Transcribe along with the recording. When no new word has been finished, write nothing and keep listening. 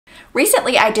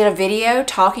Recently, I did a video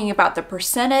talking about the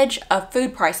percentage of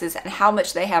food prices and how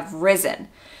much they have risen.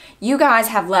 You guys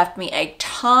have left me a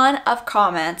ton of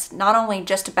comments, not only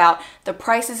just about the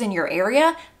prices in your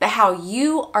area, but how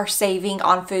you are saving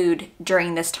on food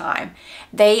during this time.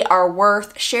 They are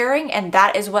worth sharing, and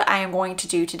that is what I am going to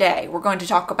do today. We're going to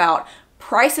talk about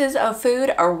prices of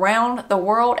food around the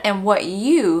world and what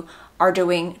you are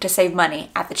doing to save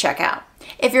money at the checkout.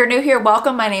 If you're new here,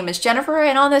 welcome. My name is Jennifer,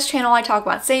 and on this channel I talk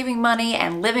about saving money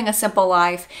and living a simple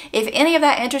life. If any of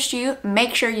that interests you,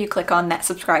 make sure you click on that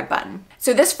subscribe button.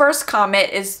 So this first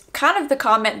comment is kind of the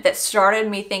comment that started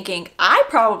me thinking, I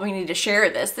probably need to share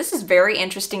this. This is very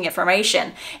interesting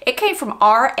information. It came from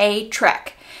R.A.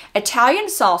 Trek. Italian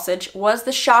sausage was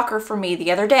the shocker for me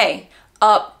the other day.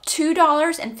 Up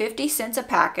 $2.50 a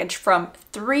package from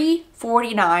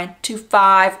 $3.49 to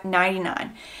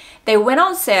 $5.99. They went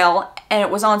on sale, and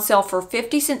it was on sale for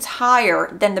 50 cents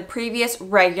higher than the previous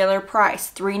regular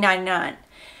price, $3.99.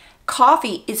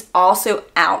 Coffee is also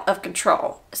out of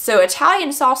control. So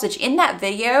Italian sausage, in that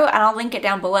video, and I'll link it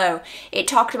down below, it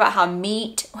talked about how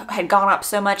meat had gone up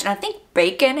so much, and I think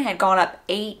bacon had gone up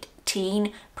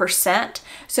 18%.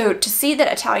 So to see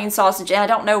that Italian sausage, and I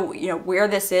don't know, where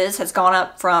this is, has gone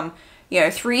up from,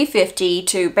 $3.50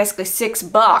 to basically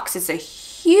 $6, is a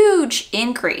huge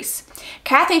increase.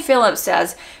 Kathy Phillips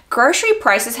says, grocery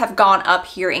prices have gone up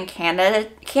here in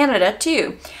Canada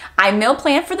too. I meal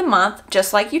plan for the month,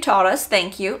 just like you taught us.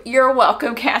 Thank you. You're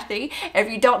welcome, Kathy.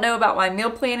 If you don't know about my meal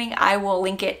planning, I will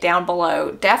link it down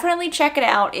below. Definitely check it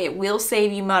out. It will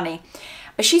save you money.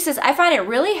 But she says, I find it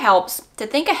really helps to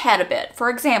think ahead a bit. For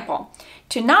example,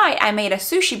 tonight I made a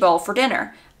sushi bowl for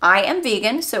dinner. I am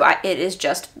vegan, so it is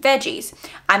just veggies.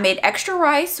 I made extra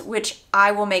rice, which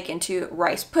I will make into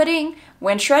rice pudding.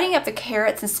 When shredding up the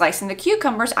carrots and slicing the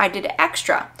cucumbers, I did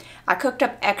extra. I cooked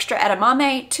up extra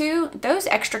edamame too. Those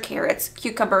extra carrots,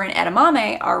 cucumber, and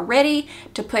edamame are ready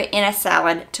to put in a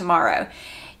salad tomorrow.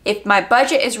 If my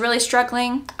budget is really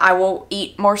struggling, I will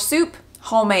eat more soup.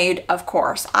 Homemade, of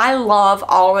course. I love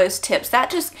all those tips.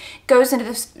 That just goes into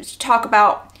this talk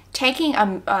about taking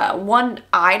one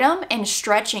item and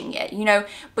stretching it,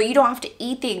 but you don't have to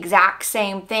eat the exact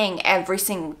same thing every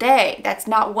single day. That's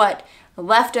not what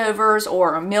leftovers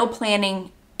or meal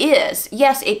planning is.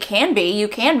 Yes, it can be. You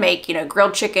can make,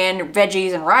 grilled chicken,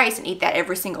 veggies, and rice and eat that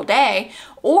every single day.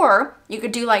 Or you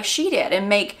could do like she did and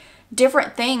make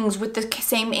different things with the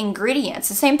same ingredients.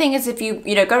 The same thing as if you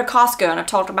go to Costco, and I've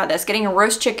talked about this, getting a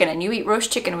roast chicken, and you eat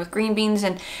roast chicken with green beans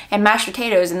and mashed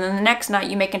potatoes, and then the next night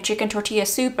you make a chicken tortilla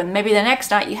soup, and maybe the next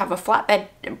night you have a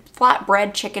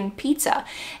flatbread chicken pizza.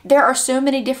 There are so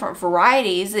many different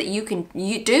varieties that you can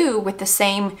do with the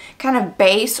same kind of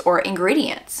base or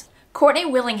ingredients. Courtney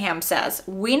Willingham says,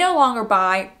 we no longer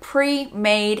buy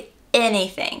pre-made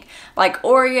anything like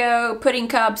Oreo, pudding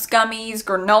cups, gummies,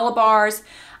 granola bars.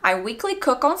 I weekly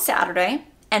cook on Saturday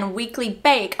and weekly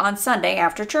bake on Sunday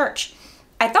after church.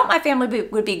 I thought my family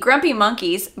would be grumpy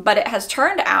monkeys, but it has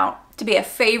turned out to be a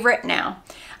favorite now.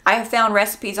 I have found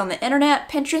recipes on the internet,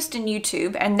 Pinterest, and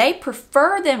YouTube, and they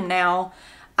prefer them now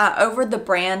over the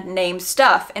brand name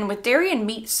stuff. And with dairy and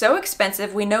meat so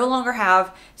expensive, we no longer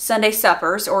have Sunday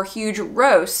suppers or huge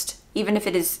roast, even if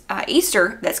it is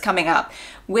Easter that's coming up.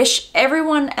 Wish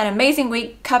everyone an amazing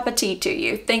week. Cup of tea to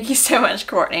you. Thank you so much,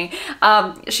 Courtney.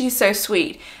 She's so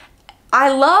sweet. I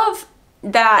love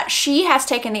that she has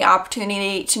taken the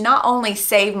opportunity to not only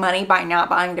save money by not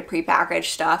buying the prepackaged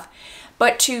stuff,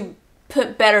 but to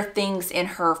put better things in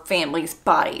her family's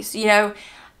bodies.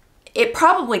 It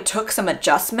probably took some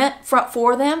adjustment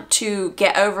for them to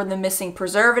get over the missing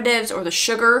preservatives or the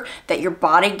sugar that your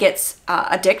body gets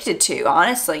addicted to,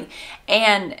 honestly.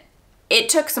 And it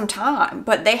took some time,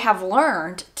 but they have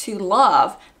learned to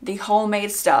love the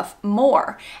homemade stuff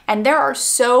more. And there are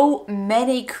so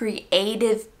many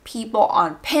creative people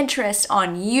on Pinterest,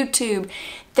 on YouTube,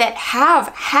 that have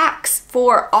hacks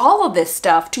for all of this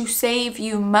stuff to save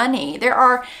you money. There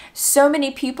are so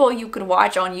many people you could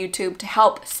watch on YouTube to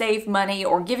help save money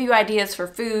or give you ideas for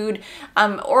food,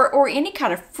 or any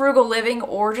kind of frugal living,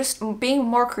 or just being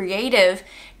more creative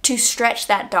to stretch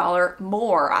that dollar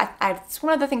more. It's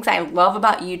one of the things I love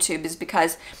about YouTube, is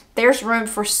because there's room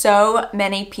for so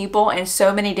many people and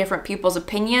so many different people's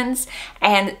opinions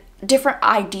and different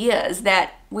ideas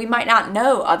that we might not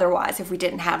know otherwise if we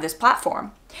didn't have this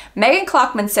platform. Megan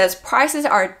Klockman says, prices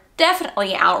are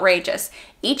definitely outrageous.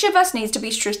 Each of us needs to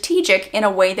be strategic in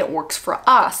a way that works for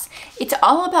us. It's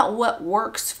all about what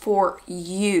works for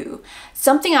you.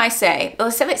 Something I say,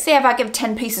 let's say if I give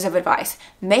 10 pieces of advice,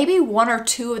 maybe 1 or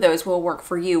 2 of those will work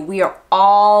for you. We are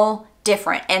all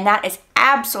different, and that is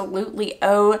absolutely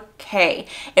okay.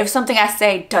 If something I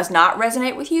say does not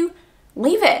resonate with you,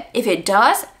 leave it. If it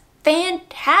does,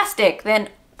 fantastic, then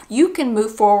you can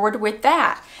move forward with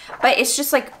that. But it's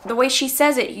just like the way she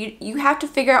says it, you have to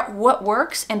figure out what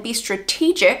works and be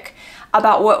strategic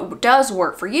about what does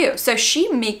work for you. So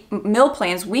she meal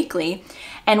plans weekly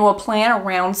and will plan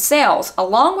around sales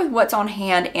along with what's on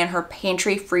hand in her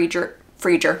pantry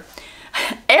freezer.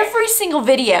 Every single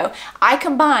video, I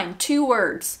combine 2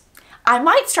 words. I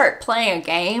might start playing a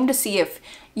game to see if,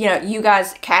 you know, you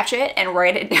guys catch it and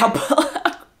write it down below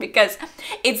because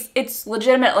it's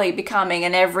legitimately becoming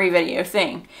an every video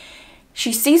thing.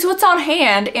 She sees what's on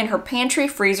hand in her pantry,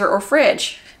 freezer, or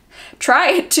fridge.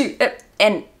 Try it to,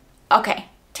 and okay,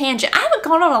 tangent. I haven't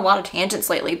gone on a lot of tangents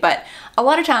lately, but a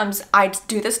lot of times I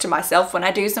do this to myself when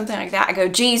I do something like that. I go,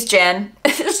 geez, Jen,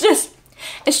 it's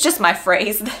just my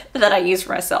phrase that I use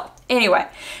for myself. Anyway,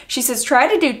 she says, try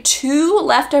to do 2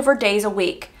 leftover days a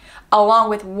week, along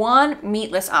with 1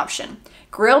 meatless option.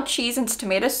 Grilled cheese and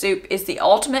tomato soup is the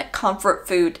ultimate comfort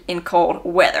food in cold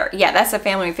weather. Yeah, that's a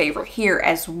family favorite here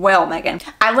as well, Megan.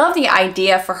 I love the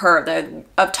idea for her, though,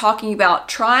 of talking about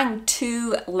trying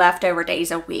 2 leftover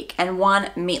days a week and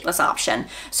 1 meatless option.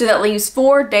 So that leaves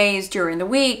 4 days during the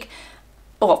week,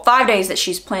 well, 5 days that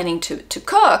she's planning to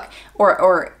cook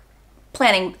or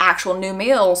planning actual new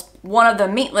meals. 1 of the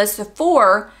meatless, the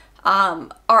 4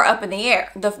 are up in the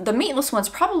air. The meatless one's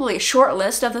probably a short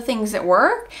list of the things that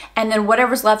work, and then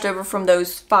whatever's left over from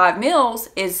those 5 meals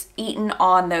is eaten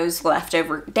on those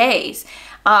leftover days.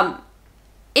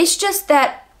 It's just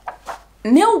that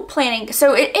meal planning,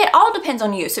 so it all depends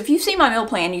on you. So if you see my meal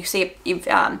plan, you see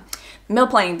meal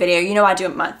planning video, you know I do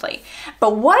it monthly.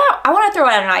 But what I want to throw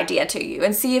out an idea to you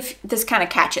and see if this kind of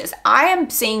catches. I am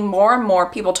seeing more and more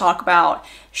people talk about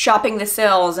shopping the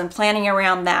sales and planning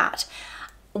around that.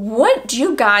 What do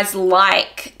you guys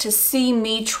like to see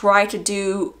me try to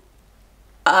do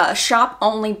shop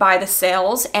only by the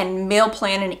sales and meal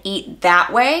plan and eat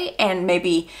that way, and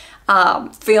maybe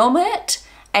film it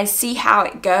and see how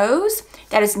it goes?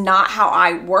 That is not how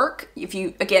I work. If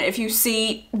you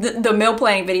see the meal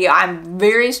planning video, I'm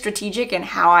very strategic in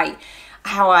how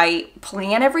I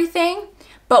plan everything.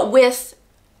 But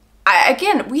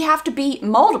again, we have to be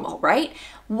moldable, right?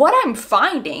 What I'm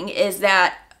finding is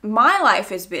that my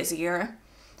life is busier.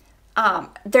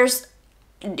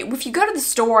 If you go to the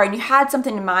store and you had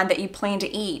something in mind that you plan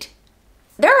to eat,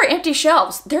 there are empty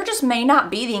shelves. There just may not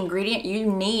be the ingredient you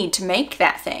need to make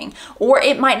that thing, or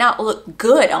it might not look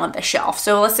good on the shelf.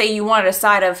 So let's say you wanted a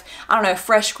side of, I don't know,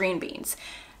 fresh green beans.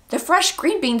 The fresh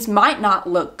green beans might not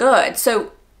look good,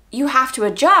 so you have to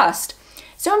adjust.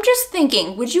 So I'm just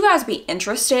thinking, would you guys be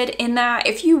interested in that?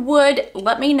 If you would,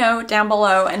 let me know down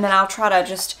below, and then I'll try to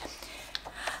just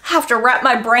have to wrap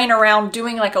my brain around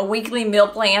doing like a weekly meal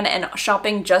plan and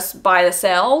shopping just by the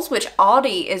sales, which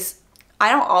Aldi is,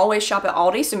 I don't always shop at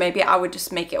Aldi, so maybe I would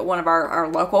just make it one of our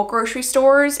local grocery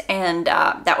stores, and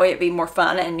that way it'd be more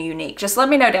fun and unique. Just let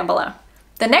me know down below.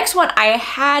 The next one I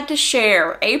had to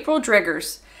share, April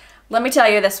Driggers. Let me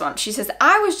tell you this one. She says,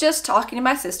 I was just talking to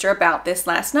my sister about this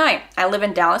last night. I live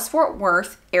in Dallas-Fort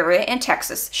Worth area in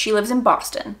Texas. She lives in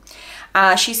Boston.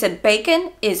 She said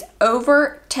bacon is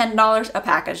over $10 a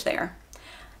package there.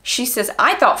 She says,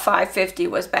 I thought $5.50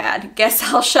 was bad. Guess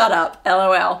I'll shut up,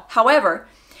 LOL. However,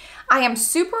 I am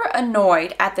super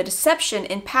annoyed at the deception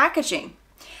in packaging.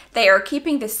 They are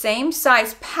keeping the same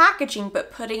size packaging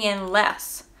but putting in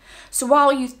less. So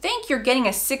while you think you're getting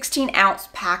a 16-ounce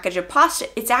package of pasta,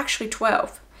 it's actually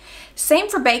 12. Same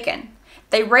for bacon.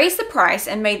 They raised the price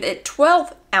and made it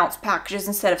 12-ounce packages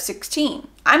instead of 16.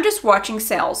 I'm just watching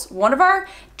sales. One of our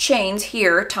chains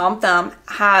here, Tom Thumb,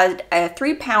 had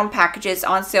 3-pound packages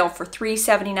on sale for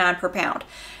 $3.79 per pound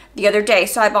the other day,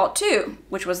 so I bought 2,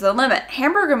 which was the limit.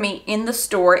 Hamburger meat in the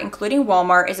store, including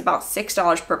Walmart, is about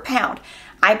 $6 per pound.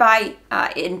 I buy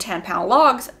in 10-pound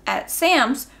logs at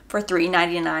Sam's for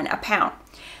 $3.99 a pound.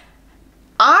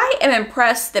 I am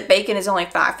impressed that bacon is only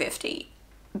 $5.50.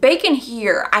 Bacon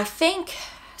here, I think,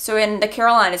 so in the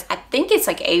Carolinas, I think it's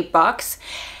like $8.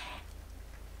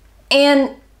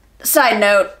 And side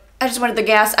note, I just went to the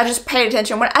gas. I just paid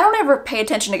attention. I don't ever pay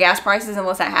attention to gas prices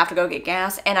unless I have to go get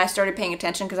gas. And I started paying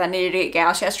attention because I needed to get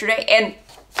gas yesterday. And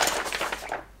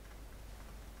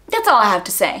that's all I have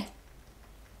to say.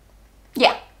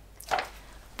 Yeah.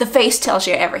 The face tells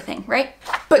you everything, right?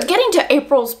 But getting to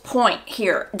April's point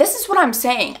here, this is what I'm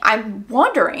saying. I'm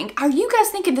wondering, are you guys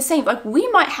thinking the same? Like, we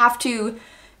might have to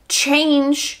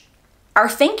change our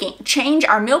thinking, change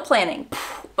our meal planning.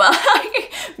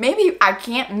 Maybe I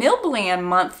can't meal plan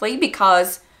monthly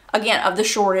because, again, of the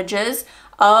shortages,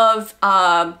 of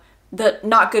the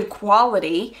not good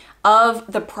quality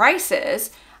of the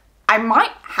prices, I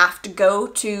might have to go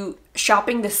to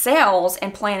shopping the sales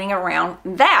and planning around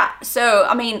that. So,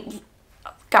 I mean,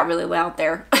 got really loud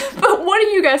there. But what do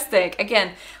you guys think?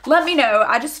 Again, let me know.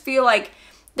 I just feel like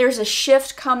there's a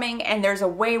shift coming and there's a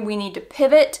way we need to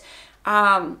pivot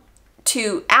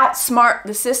to outsmart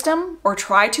the system, or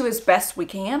try to as best we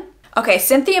can. Okay,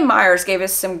 Cynthia Myers gave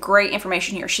us some great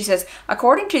information here. She says,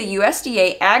 according to the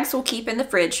USDA, eggs will keep in the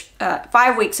fridge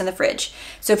 5 weeks in the fridge.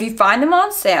 So if you find them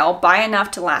on sale, buy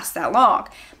enough to last that long.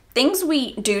 Things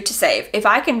we do to save. If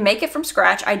I can make it from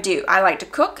scratch, I do. I like to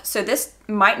cook, so this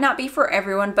might not be for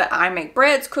everyone, but I make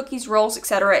breads, cookies, rolls,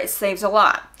 etc. It saves a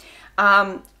lot.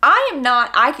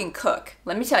 I can cook.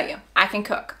 Let me tell you, I can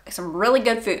cook some really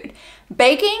good food.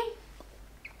 Baking,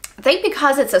 I think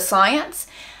because it's a science,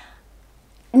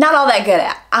 not all that good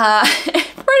at.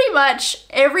 Pretty much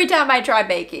every time I try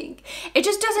baking, it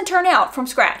just doesn't turn out from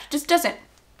scratch. Just doesn't.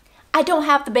 I don't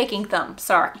have the baking thumb,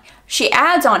 sorry. She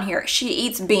adds on here, she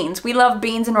eats beans. We love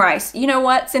beans and rice. You know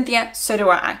what, Cynthia? So do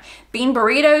I. Bean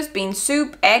burritos, bean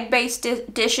soup,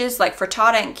 egg-based dishes like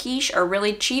frittata and quiche are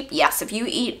really cheap. Yes, if you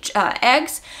eat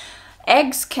eggs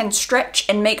can stretch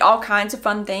and make all kinds of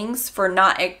fun things for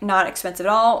not expensive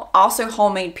at all. Also,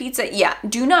 homemade pizza. Yeah,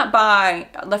 do not buy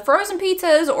the frozen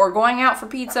pizzas, or going out for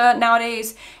pizza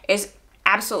nowadays is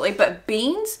absolutely, but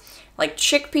beans, like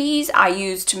chickpeas, I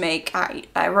use to make,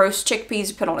 I roast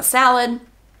chickpeas, put on a salad.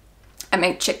 I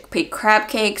make chickpea crab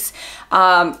cakes.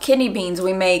 Kidney beans,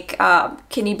 we make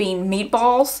kidney bean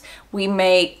meatballs. We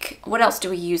make, what else do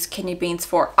we use kidney beans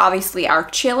for? Obviously our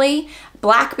chili.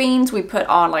 Black beans, we put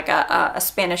on like a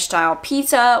Spanish style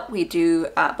pizza. We do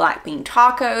black bean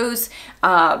tacos,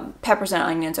 peppers and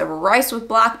onions over rice with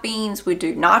black beans. We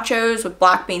do nachos with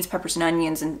black beans, peppers and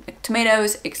onions and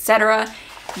tomatoes, etc.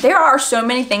 There are so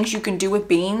many things you can do with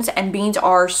beans, and beans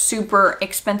are super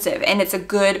expensive, and it's a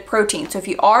good protein. So if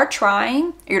you are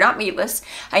trying, you're not meatless,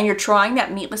 and you're trying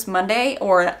that meatless Monday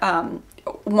or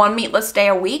one meatless day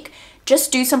a week,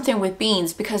 just do something with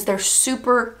beans because they're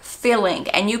super filling,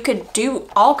 and you could do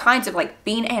all kinds of like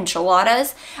bean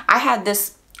enchiladas. I had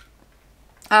this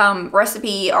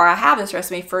recipe, or I have this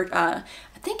recipe for I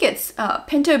think it's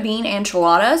pinto bean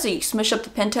enchiladas. So you smush up the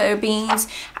pinto beans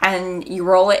and you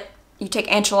roll it. You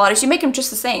take enchiladas, you make them just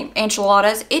the same.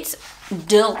 Enchiladas, it's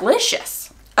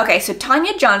delicious. Okay, so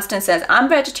Tanya Johnston says, I'm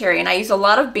vegetarian. I use a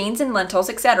lot of beans and lentils,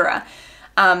 etc.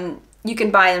 You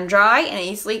can buy them dry and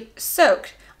easily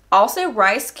soaked. Also,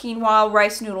 rice, quinoa,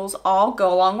 rice noodles all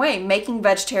go a long way. Making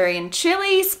vegetarian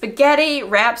chili, spaghetti,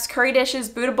 wraps, curry dishes,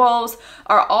 Buddha bowls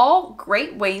are all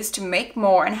great ways to make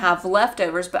more and have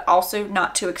leftovers, but also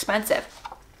not too expensive.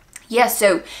 Yes,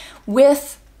 so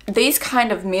with these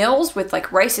kind of meals, with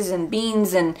like rices and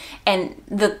beans and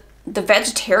the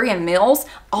vegetarian meals,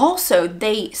 also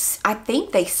I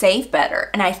think they save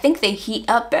better, and I think they heat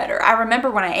up better. I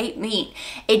remember when I ate meat,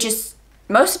 it just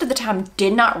most of the time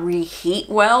did not reheat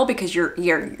well because you're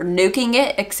nuking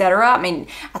it, etc. I mean,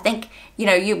 I think, you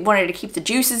know, you wanted to keep the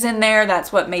juices in there.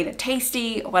 That's what made it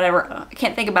tasty, whatever. I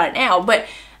can't think about it now, but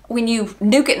when you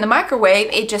nuke it in the microwave,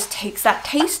 it just takes that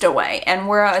taste away. And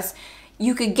whereas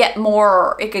you could get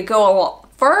more, it could go a lot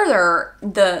further,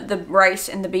 the rice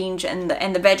and the beans and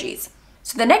the veggies.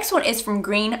 So the next one is from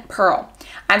Green Pearl.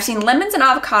 I've seen lemons and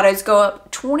avocados go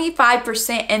up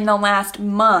 25% in the last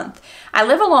month. I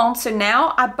live alone, so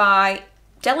now I buy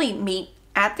deli meat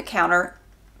at the counter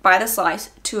by the slice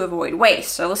to avoid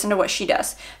waste. So listen to what she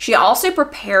does. She also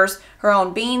prepares her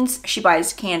own beans. She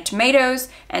buys canned tomatoes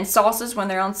and sauces when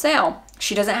they're on sale.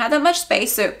 She doesn't have that much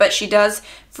space, but she does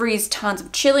freeze tons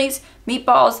of chilies,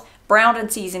 meatballs, browned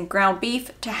and seasoned ground beef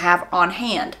to have on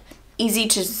hand. Easy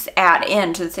to just add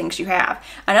in to the things you have.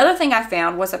 Another thing I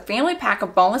found was a family pack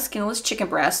of boneless, skinless chicken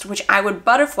breast, which I would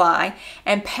butterfly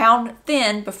and pound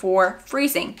thin before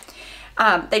freezing.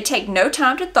 They take no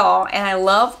time to thaw, and I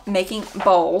love making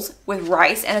bowls with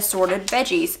rice and assorted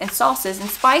veggies and sauces and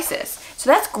spices. So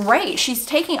that's great. She's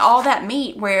taking all that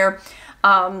meat where,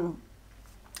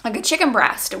 like a chicken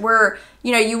breast, where,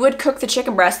 you know, you would cook the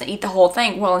chicken breast and eat the whole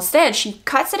thing. Well, instead, she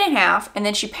cuts it in half, and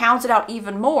then she pounds it out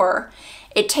even more.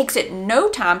 It takes it no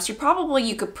time. So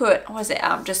you could put, what was it,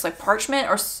 just like parchment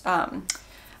or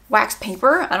wax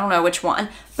paper, I don't know which one,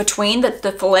 between the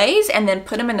fillets, and then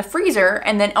put them in the freezer,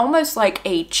 and then almost like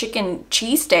a chicken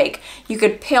cheesesteak, you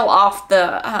could peel off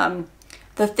the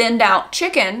thinned out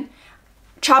chicken,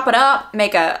 chop it up,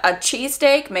 make a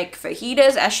cheesesteak, make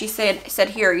fajitas, as she said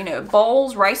here, you know,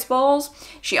 bowls, rice bowls.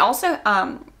 She also,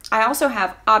 I also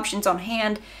have options on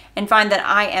hand and find that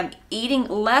I am eating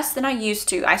less than I used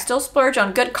to. I still splurge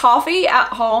on good coffee at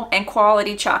home and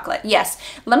quality chocolate. Yes,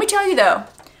 let me tell you though,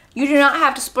 You do not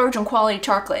have to splurge on quality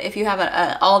chocolate if you have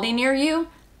an Aldi near you.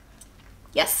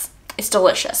 Yes, it's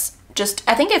delicious. Just,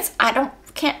 I think it's,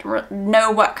 can't know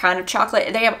what kind of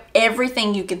chocolate. They have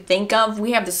everything you can think of.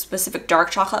 We have this specific dark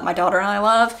chocolate my daughter and I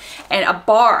love, and a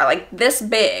bar like this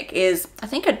big is, I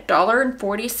think,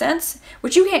 $1.40,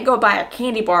 which you can't go buy a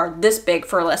candy bar this big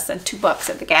for less than $2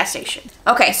 at the gas station.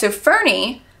 Okay, so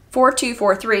Fernie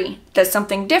 4243 does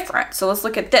something different. So let's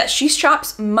look at this. She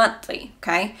shops monthly,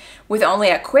 okay, with only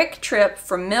a quick trip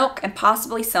for milk and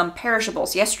possibly some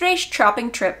perishables. Yesterday's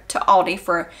shopping trip to Aldi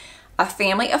for a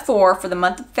family of 4 for the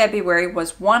month of February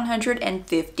was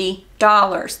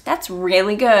 $150. That's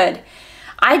really good.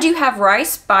 I do have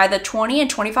rice by the 20 and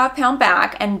 25 pound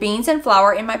bag and beans and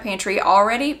flour in my pantry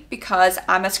already because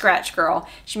I'm a scratch girl.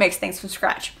 She makes things from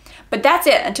scratch. But that's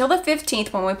it until the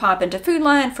 15th when we pop into Food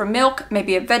Lion for milk,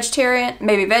 maybe a vegetarian,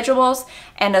 maybe vegetables,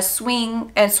 and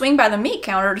swing by the meat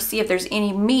counter to see if there's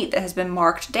any meat that has been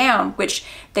marked down, which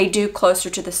they do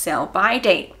closer to the sell by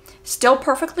date. Still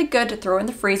perfectly good to throw in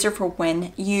the freezer for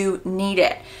when you need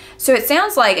it. So it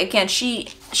sounds like, again,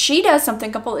 she does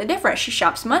something completely different. She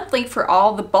shops monthly for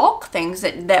all the bulk things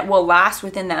that will last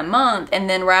within that month. And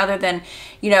then rather than,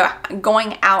 you know,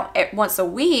 going out at once a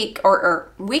week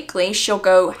or weekly, she'll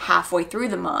go halfway through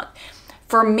the month.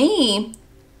 For me,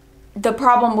 the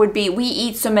problem would be we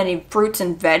eat so many fruits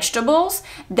and vegetables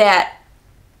that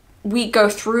we go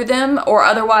through them, or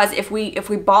otherwise if we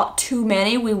bought too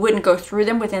many, we wouldn't go through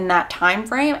them within that time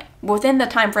frame, within the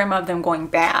time frame of them going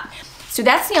bad. So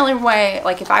that's the only way,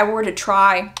 like if I were to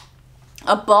try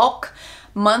a bulk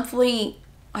monthly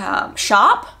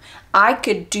shop, I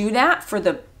could do that for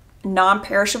the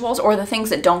non-perishables or the things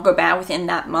that don't go bad within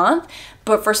that month.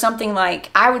 But for something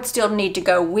like, I would still need to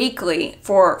go weekly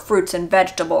for fruits and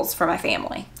vegetables for my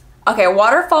family. Okay,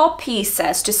 Waterfall Peace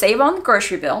says, to save on the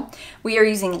grocery bill, we are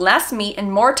using less meat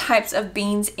and more types of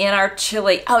beans in our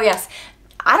chili. Oh yes,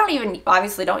 I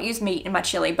obviously don't use meat in my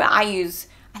chili, but I use,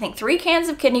 I think 3 cans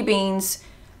of kidney beans,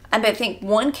 and I think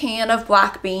 1 can of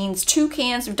black beans, 2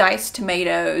 cans of diced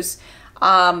tomatoes,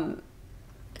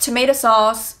 tomato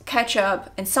sauce,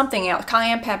 ketchup, and something else,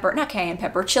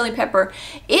 chili pepper.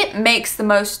 It makes the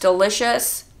most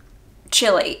delicious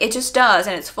chili. It just does,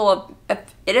 and it's full of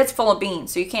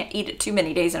beans, so you can't eat it too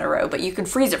many days in a row, but you can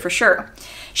freeze it for sure.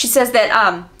 She says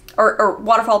that, or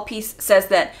Waterfall Peace says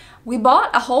that we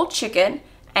bought a whole chicken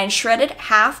and shredded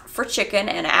half for chicken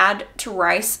and add to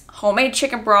rice, homemade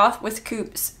chicken broth with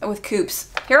coops.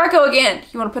 Here I go again.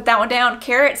 You want to put that one down?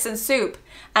 Carrots and soup.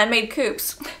 I made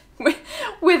coops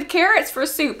with carrots for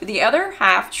soup. The other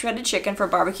half shredded chicken for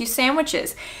barbecue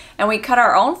sandwiches, and we cut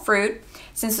our own fruit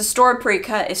since the stored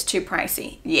pre-cut is too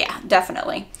pricey. Yeah,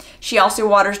 definitely. She also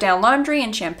waters down laundry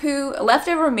and shampoo,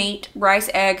 leftover meat, rice,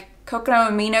 egg,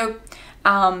 coconut amino,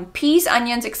 peas,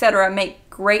 onions, etc. make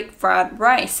great fried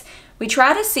rice. We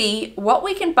try to see what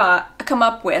we can come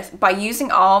up with by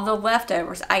using all the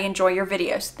leftovers. I enjoy your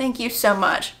videos. Thank you so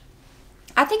much.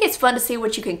 I think it's fun to see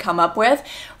what you can come up with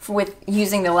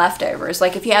using the leftovers.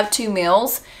 Like if you have 2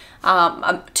 meals,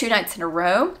 2 nights in a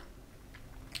row,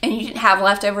 and you didn't have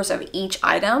leftovers of each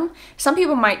item, some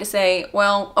people might just say,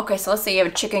 well, okay, so let's say you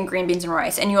have chicken, green beans, and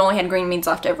rice, and you only had green beans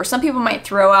left over. Some people might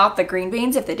throw out the green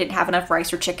beans if they didn't have enough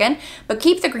rice or chicken, but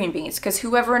keep the green beans, because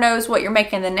whoever knows what you're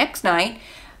making the next night,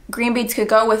 green beans could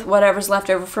go with whatever's left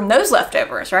over from those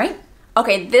leftovers, right?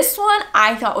 Okay, this one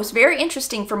I thought was very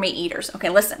interesting for meat eaters. Okay,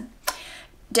 listen.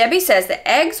 Debbie says that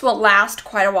eggs will last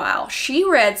quite a while. She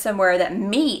read somewhere that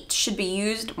meat should be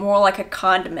used more like a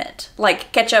condiment,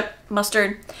 like ketchup,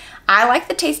 mustard. I like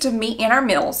the taste of meat in our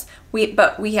meals,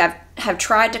 but we have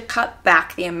tried to cut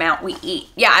back the amount we eat.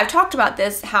 Yeah, I've talked about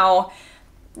this, how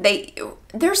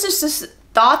there's just this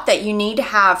thought that you need to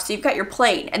have, so you've got your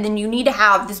plate, and then you need to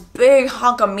have this big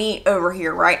hunk of meat over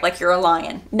here, right? Like you're a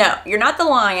lion. No, you're not the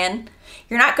lion.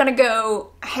 You're not gonna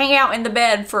go hang out in the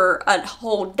bed for a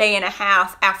whole day and a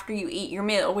half after you eat your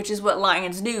meal, which is what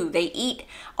lions do. They eat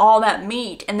all that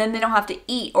meat and then they don't have to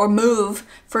eat or move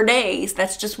for days.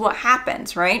 That's just what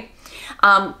happens, right?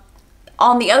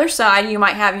 On the other side, you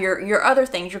might have your other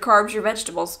things, your carbs, your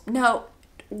vegetables. No,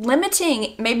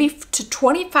 limiting maybe to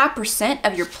 25%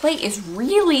 of your plate is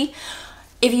really,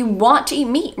 if you want to eat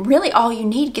meat, really all you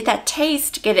need. Get that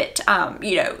taste, get it,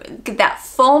 get that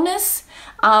fullness,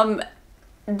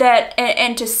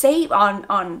 and to save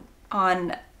on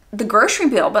the grocery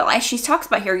bill. But like she talks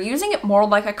about here, using it more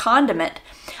like a condiment.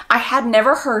 I had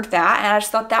never heard that, and I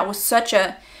just thought that was such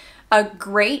a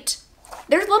great,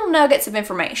 there's little nuggets of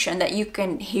information that you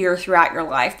can hear throughout your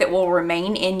life that will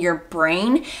remain in your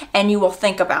brain and you will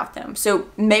think about them. So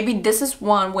maybe this is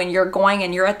one when you're going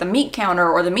and you're at the meat counter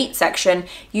or the meat section,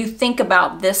 you think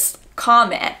about this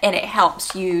comment, and it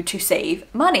helps you to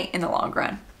save money in the long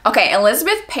run. Okay,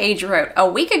 Elizabeth Page wrote, a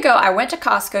week ago I went to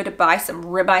Costco to buy some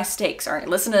ribeye steaks. All right,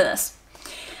 listen to this.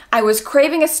 I was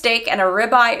craving a steak, and a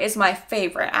ribeye is my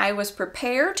favorite. I was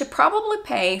prepared to probably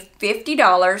pay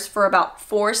 $50 for about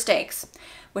 4 steaks,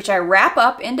 which I wrap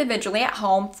up individually at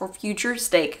home for future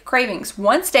steak cravings.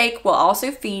 1 steak will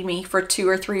also feed me for 2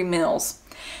 or 3 meals.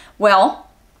 Well,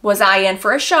 was I in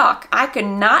for a shock? I could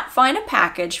not find a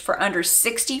package for under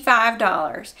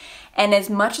 $65. And as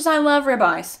much as I love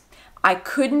ribeyes, I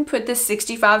couldn't put this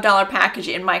 $65 package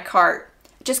in my cart.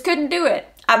 Just couldn't do it.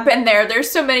 I've been there.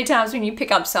 There's so many times when you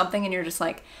pick up something and you're just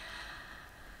like,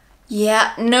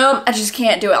 yeah, no, I just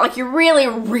can't do it. Like you really,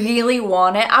 really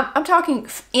want it. I'm talking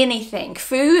anything,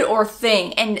 food or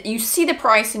thing. And you see the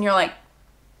price and you're like,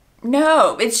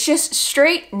 no, it's just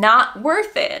straight not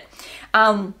worth it.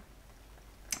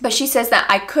 But she says that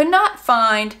I could not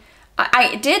find,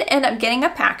 I did end up getting a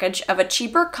package of a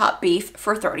cheaper cut beef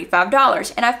for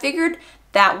 $35. And I figured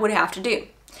that would have to do.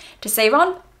 To save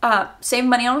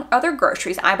money on other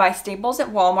groceries, I buy staples at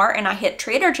Walmart, and I hit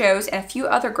Trader Joe's and a few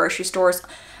other grocery stores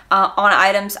on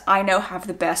items I know have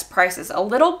the best prices. A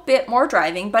little bit more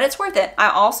driving, but it's worth it.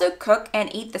 I also cook and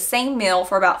eat the same meal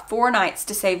for about 4 nights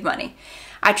to save money.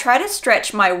 I try to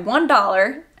stretch my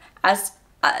 $1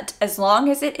 as long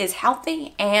as it is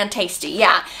healthy and tasty.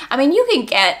 Yeah, I mean,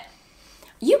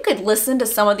 you could listen to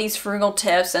some of these frugal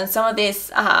tips and some of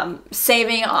these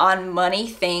saving on money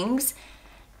things,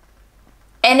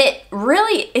 and it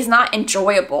really is not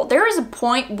enjoyable. There is a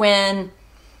point when,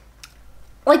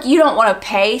 like, you don't want to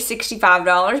pay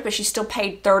 $65, but she still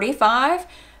paid $35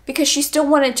 because she still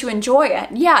wanted to enjoy it.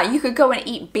 Yeah, you could go and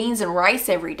eat beans and rice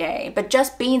every day, but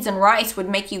just beans and rice would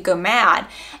make you go mad,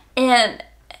 and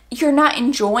you're not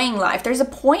enjoying life. There's a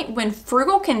point when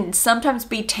frugal can sometimes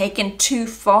be taken too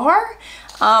far.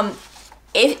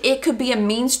 It could be a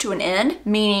means to an end,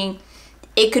 meaning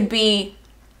it could be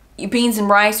beans and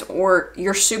rice, or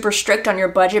you're super strict on your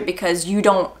budget because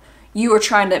you are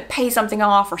trying to pay something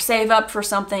off or save up for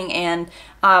something, and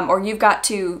or you've got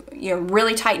to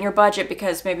really tighten your budget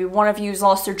because maybe one of you's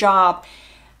lost their job.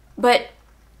 But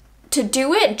to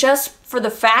do it just for the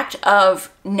fact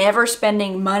of never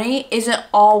spending money isn't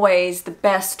always the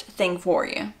best thing for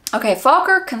you. Okay,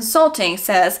 Falker Consulting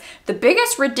says the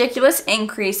biggest ridiculous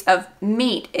increase of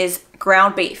meat is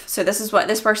ground beef. So this is what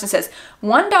this person says: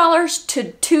 $1 to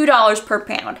 $2 per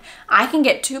pound. I can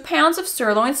get 2 pounds of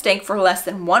sirloin steak for less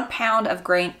than 1 pound of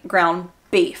ground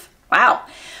beef. Wow.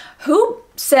 Who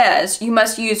says you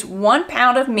must use 1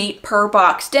 pound of meat per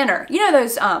box dinner? You know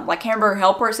those like Hamburger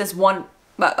Helper, it says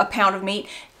a pound of meat.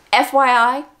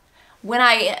 FYI,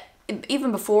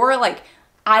 even before, like,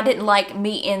 I didn't like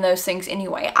meat in those things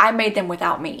anyway. I made them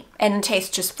without meat, and it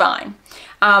tastes just fine.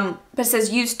 But it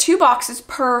says use 2 boxes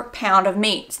per pound of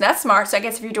meat. So that's smart. So I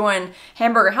guess if you're doing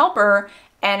Hamburger Helper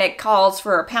and it calls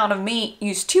for a pound of meat,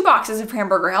 use 2 boxes of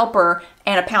Hamburger Helper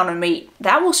and a pound of meat.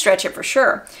 That will stretch it for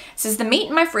sure. It says the meat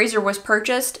in my freezer was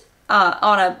purchased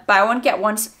on a buy one get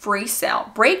one free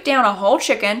sale. Break down a whole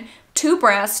chicken, 2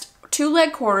 breasts, 2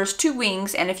 leg quarters, 2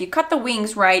 wings, and if you cut the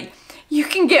wings right, you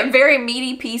can get very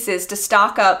meaty pieces to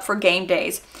stock up for game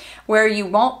days where you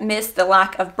won't miss the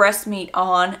lack of breast meat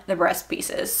on the breast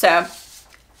pieces. So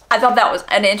I thought that was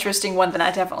an interesting one that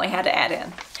I definitely had to add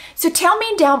in. So tell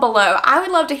me down below. I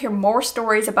would love to hear more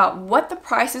stories about what the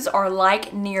prices are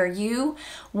like near you,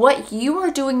 what you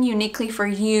are doing uniquely for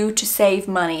you to save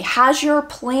money. Has your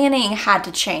planning had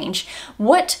to change?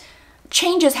 What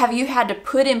changes have you had to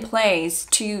put in place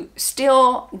to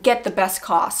still get the best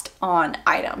cost on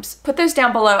items? Put those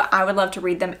down below. I would love to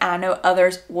read them, and I know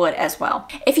others would as well.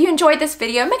 If you enjoyed this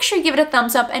video, make sure you give it a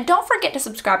thumbs up, and don't forget to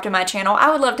subscribe to my channel.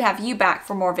 I would love to have you back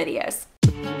for more videos.